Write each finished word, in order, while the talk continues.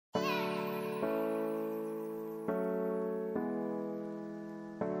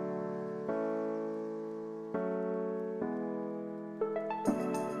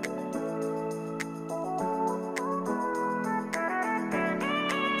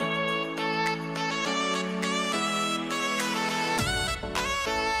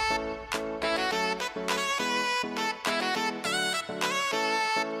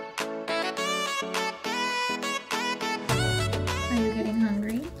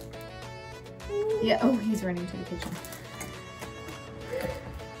Yeah, oh, he's running to the kitchen.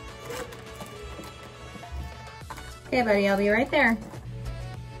 Okay, buddy, I'll be right there.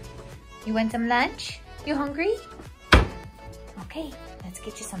 You want some lunch? You hungry? Okay, let's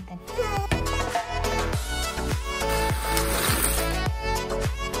get you something.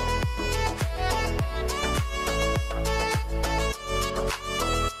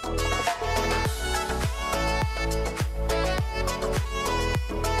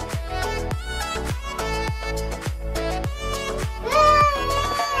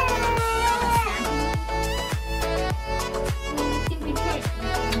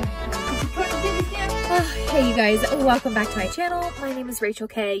 Hey you guys, welcome back to my channel. My name is Rachel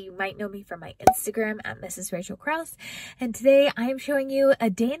K. You might know me from my Instagram at MRSRACHELKRAUS. And today I am showing you a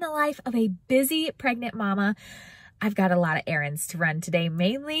day in the life of a busy pregnant mama. I've got a lot of errands to run today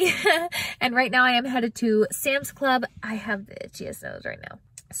mainly. And right now I am headed to Sam's Club. I have the itchiest nose right now.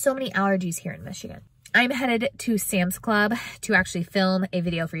 So many allergies here in Michigan. I'm headed to Sam's Club to actually film a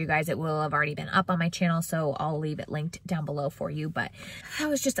video for you guys. It will have already been up on my channel, so I'll leave it linked down below for you. But that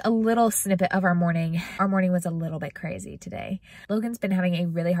was just a little snippet of our morning. Our morning was a little bit crazy today. Logan's been having a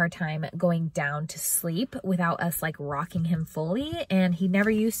really hard time going down to sleep without us like rocking him fully, and he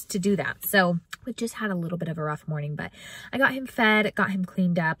never used to do that. So we just had a little bit of a rough morning, but I got him fed, got him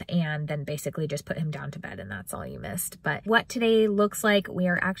cleaned up, and then basically just put him down to bed, and that's all you missed. But what today looks like, we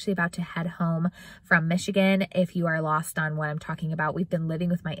are actually about to head home from Michigan. If you are lost on what I'm talking about, we've been living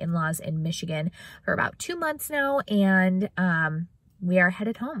with my in-laws in Michigan for about 2 months now, and we are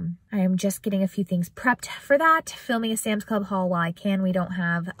headed home. I am just getting a few things prepped for that, filming a Sam's Club haul while I can. We don't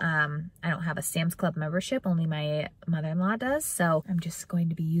have, I don't have a Sam's Club membership, only my mother-in-law does, so I'm just going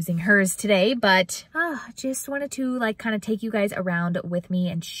to be using hers today, but just wanted to like kind of take you guys around with me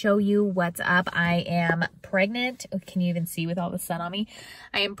and show you what's up. I am pregnant. Can you even see with all the sun on me?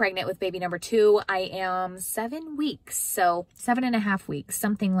 I am pregnant with baby number 2. I am 7 weeks, so 7.5 weeks,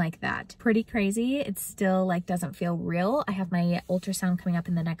 something like that. Pretty crazy. It still like doesn't feel real. I have my ultrasound coming up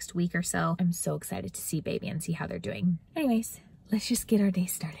in the next week or so. I'm so excited to see baby and see how they're doing. Anyways, let's just get our day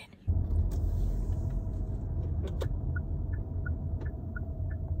started.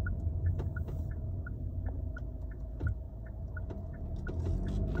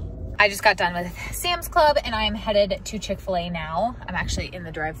 I just got done with Sam's Club and I'm headed to Chick-fil-A now. I'm actually in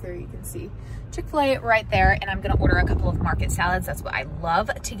the drive-thru, you can see Chick-fil-A right there, and I'm gonna order a couple of market salads. That's what I love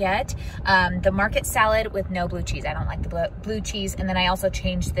to get. The market salad with no blue cheese. I don't like the blue cheese. And then I also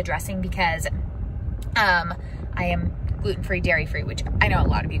changed the dressing because I am gluten-free, dairy-free, which I know a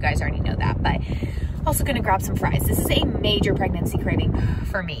lot of you guys already know that, but also gonna grab some fries. This is a major pregnancy craving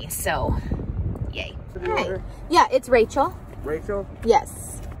for me, so yay. Hi. Yeah, it's Rachel. Rachel?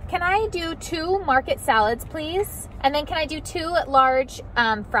 Yes. Can I do 2 market salads, please? And then can I do 2 large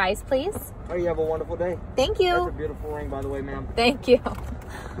fries, please? Oh, you have a wonderful day. Thank you. That's a beautiful ring, by the way, ma'am. Thank you.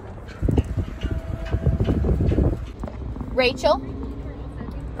 Rachel?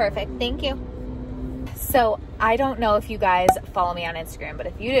 Perfect, thank you. So I don't know if you guys follow me on Instagram, but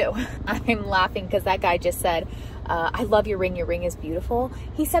if you do, I'm laughing because that guy just said, I love your ring is beautiful.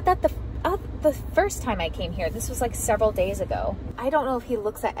 He said that the first time I came here. This was like several days ago. I don't know if he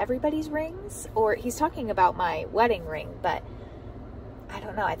looks at everybody's rings or he's talking about my wedding ring, but I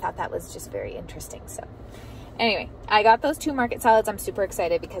don't know. I thought that was just very interesting. So anyway, I got those 2 market salads. I'm super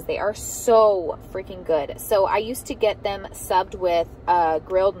excited because they are so freaking good. So I used to get them subbed with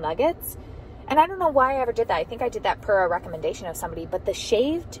grilled nuggets. And I don't know why I ever did that. I think I did that per a recommendation of somebody, but the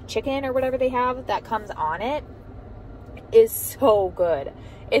shaved chicken or whatever they have that comes on it is so good.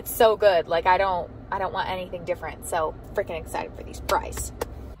 It's so good. Like I don't want anything different. So freaking excited for these fries.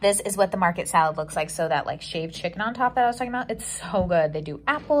 This is what the market salad looks like. So that like shaved chicken on top that I was talking about, it's so good. They do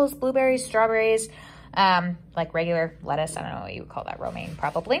apples, blueberries, strawberries, like regular lettuce. I don't know what you would call that, romaine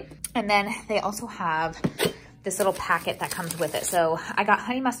probably. And then they also have this little packet that comes with it. So I got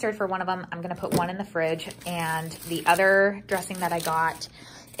honey mustard for one of them. I'm gonna put one in the fridge, and the other dressing that I got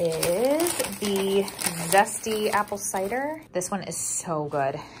is the zesty apple cider. This one is so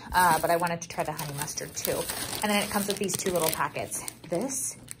good, but I wanted to try the honey mustard too. And then it comes with these 2 little packets.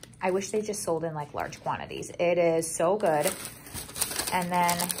 This, I wish they just sold in like large quantities. It is so good. And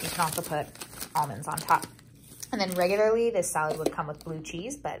then you can also put almonds on top. And then regularly this salad would come with blue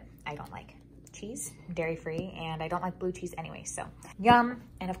cheese, but I don't like cheese, dairy-free, and I don't like blue cheese anyway, so yum.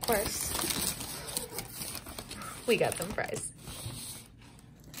 And of course, we got some fries.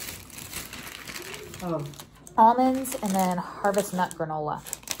 Oh. Almonds and then harvest nut granola.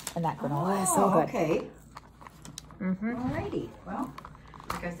 And that granola is so good. Okay. Mm-hmm. Alrighty. Well,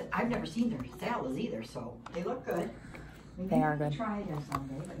 like I said, I've never seen their salads either, so they look good. They are good. Try it on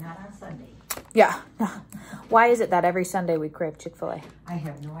Sunday, but not on Sunday. Yeah. Why is it that every Sunday we crave Chick-fil-A? I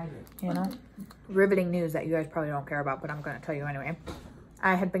have no idea. You know? Riveting news that you guys probably don't care about, but I'm going to tell you anyway.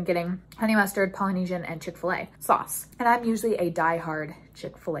 I had been getting honey mustard, Polynesian, and Chick-fil-A sauce. And I'm usually a diehard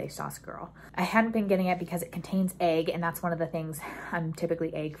Chick-fil-A sauce girl. I hadn't been getting it because it contains egg, and that's one of the things, I'm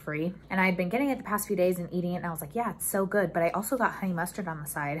typically egg-free. And I had been getting it the past few days and eating it, and I was like, yeah, it's so good. But I also got honey mustard on the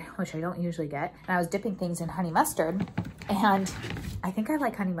side, which I don't usually get. And I was dipping things in honey mustard, and I think I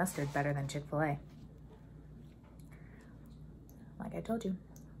like honey mustard better than Chick-fil-A. Like I told you,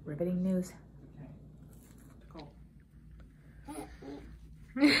 riveting news.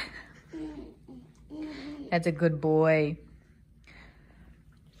 That's a good boy.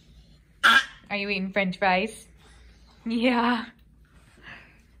 Are you eating French fries? Yeah.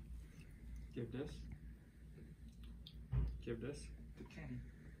 Give this. Give this to Kenny.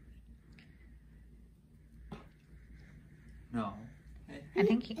 No. I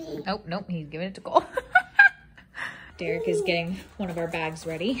think he, nope, he's giving it to Cole. Derek is getting one of our bags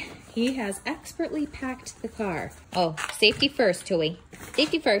ready. He has expertly packed the car. Oh, safety first, Tui.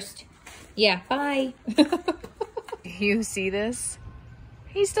 Safety first. Yeah, bye. You see this?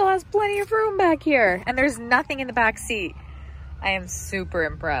 He still has plenty of room back here, and there's nothing in the back seat. I am super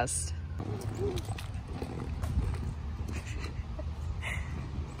impressed.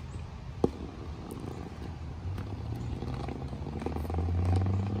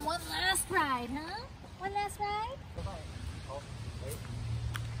 One last ride, huh? One last ride?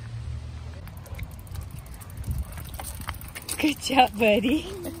 Good job, buddy.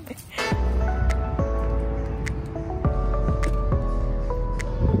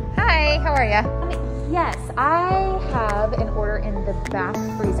 Hi, how are ya? Yes, I have an order in the back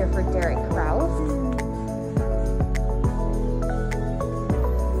freezer for Derek Kraus.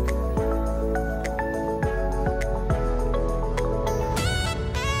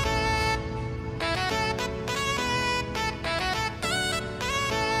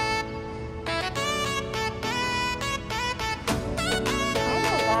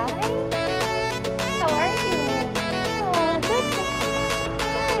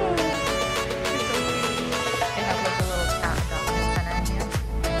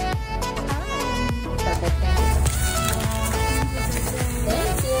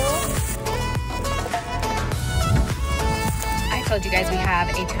 Told you guys we have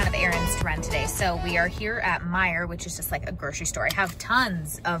a ton of errands to run today. So we are here at Meijer, which is just like a grocery store. I have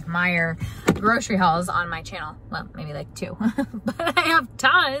tons of Meijer grocery hauls on my channel. Well, maybe like 2, but I have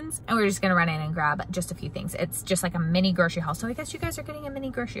tons. And we're just gonna run in and grab just a few things. It's just like a mini grocery haul. So I guess you guys are getting a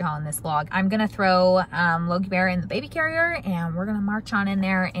mini grocery haul in this vlog. I'm gonna throw Logie Bear in the baby carrier, and we're gonna march on in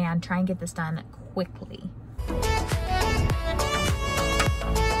there and try and get this done quickly.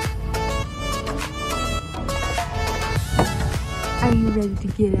 Are you ready to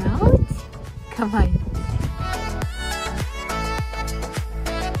get out? Come on.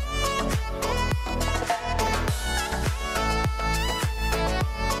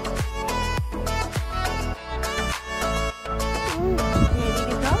 Ready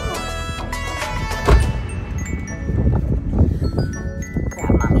to go.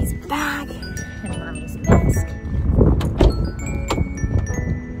 Grab mommy's bag and mommy's mask.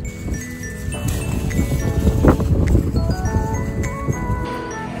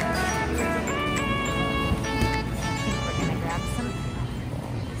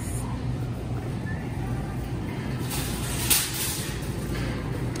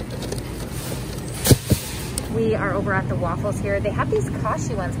 We are over at the waffles here. They have these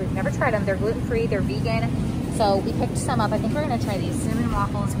kashi ones. We've never tried them. They're gluten-free, they're vegan. So we picked some up. I think we're gonna try these cinnamon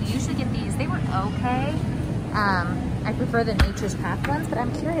waffles. We usually get these. They were okay. I prefer the Nature's Path ones, but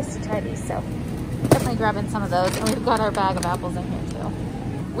I'm curious to try these. So definitely grabbing some of those. And we've got our bag of apples in here too.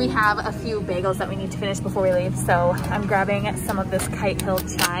 We have a few bagels that we need to finish before we leave. So I'm grabbing some of this Kite Hill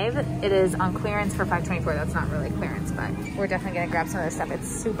chive. It is on clearance for $5.24. That's not really clearance, but we're definitely gonna grab some of this stuff. It's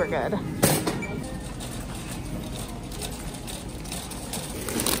super good.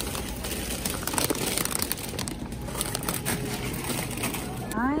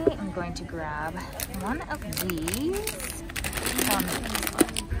 I am going to grab one of these.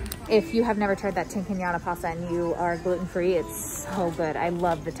 If you have never tried that tinqueñana pasta and you are gluten-free, it's so good. I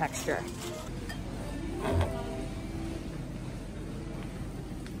love the texture.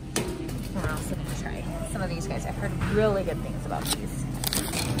 What else am I gonna try? Some of these guys, I've heard really good things about these.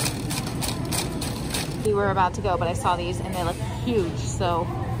 We were about to go, but I saw these and they look huge, so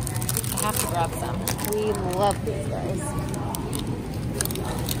I have to grab some. We love these guys.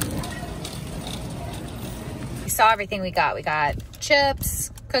 We saw everything we got. We got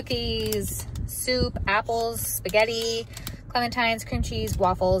chips, cookies, soup, apples, spaghetti, clementines, cream cheese,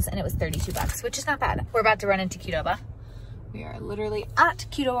 waffles, and it was 32 bucks, which is not bad. We're about to run into Qdoba. We are literally at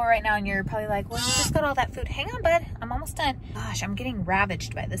Qdoba right now, and you're probably like, well, you just got all that food. Hang on, bud. I'm almost done. Gosh, I'm getting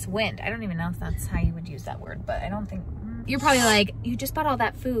ravaged by this wind. I don't even know if that's how you would use that word, but I don't think... You're probably like, you just bought all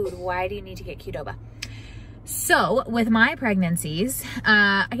that food. Why do you need to get Qdoba? So with my pregnancies,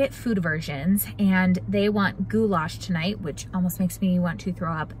 I get food aversions, and they want goulash tonight, which almost makes me want to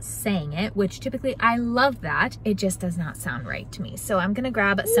throw up saying it, which typically I love that. It just does not sound right to me. So I'm gonna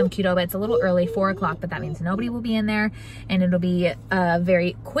grab some Qdoba. It's a little early, 4 o'clock, but that means nobody will be in there, and it'll be a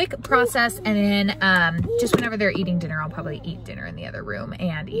very quick process. And then just whenever they're eating dinner, I'll probably eat dinner in the other room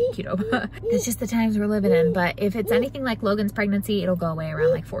and eat Qdoba. It's just the times we're living in. But if it's anything like Logan's pregnancy, it'll go away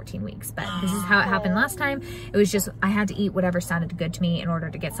around like 14 weeks. But this is how it happened last time. It was just, I had to eat whatever sounded good to me in order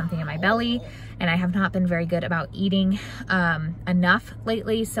to get something in my belly. And I have not been very good about eating enough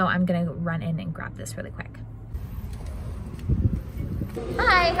lately. So I'm gonna run in and grab this really quick.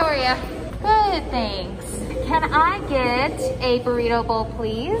 Hi, how are you? Good, thanks. Can I get a burrito bowl,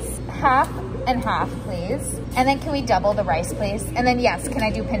 please? Half and half, please. And then can we double the rice, please? And then yes, can I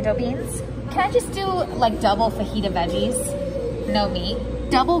do pinto beans? Can I just do like double fajita veggies? No meat.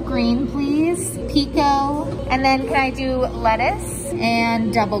 Double green, please. Pico. And then can I do lettuce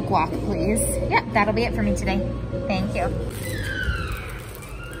and double guac, please? Yeah, that'll be it for me today. Thank you.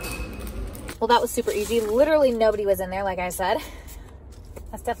 Well, that was super easy. Literally nobody was in there, like I said.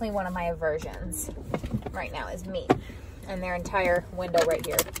 That's definitely one of my aversions right now is meat. And their entire window right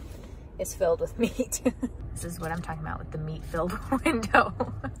here is filled with meat. This is what I'm talking about with the meat-filled window.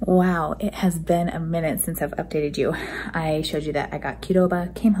 Wow, it has been a minute since I've updated you. I showed you that I got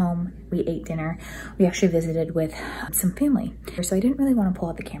Qdoba, came home, we ate dinner. We actually visited with some family. So I didn't really want to pull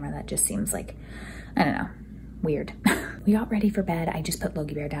out the camera. That just seems like, I don't know, weird. We got ready for bed. I just put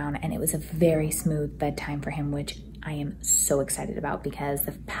Logie Bear down, and it was a very smooth bedtime for him, which I am so excited about because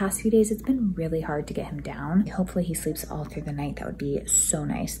the past few days it's been really hard to get him down. Hopefully he sleeps all through the night. That would be so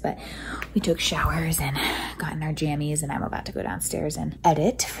nice. But we took showers and got in our jammies, and I'm about to go downstairs and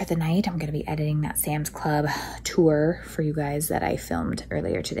edit for the night. I'm gonna be editing that Sam's Club tour for you guys that I filmed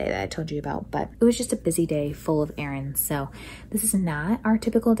earlier today that I told you about. But it was just a busy day full of errands. So this is not our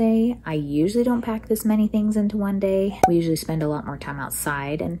typical day. I usually don't pack this many things into one day. We usually spend a lot more time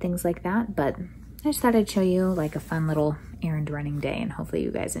outside and things like that, but I just thought I'd show you like a fun little errand running day, and hopefully you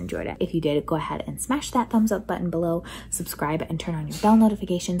guys enjoyed it. If you did, go ahead and smash that thumbs up button below, subscribe, and turn on your bell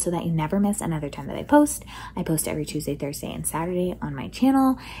notification so that you never miss another time that I post. I post every Tuesday, Thursday, and Saturday on my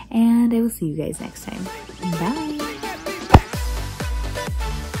channel, and I will see you guys next time. Bye.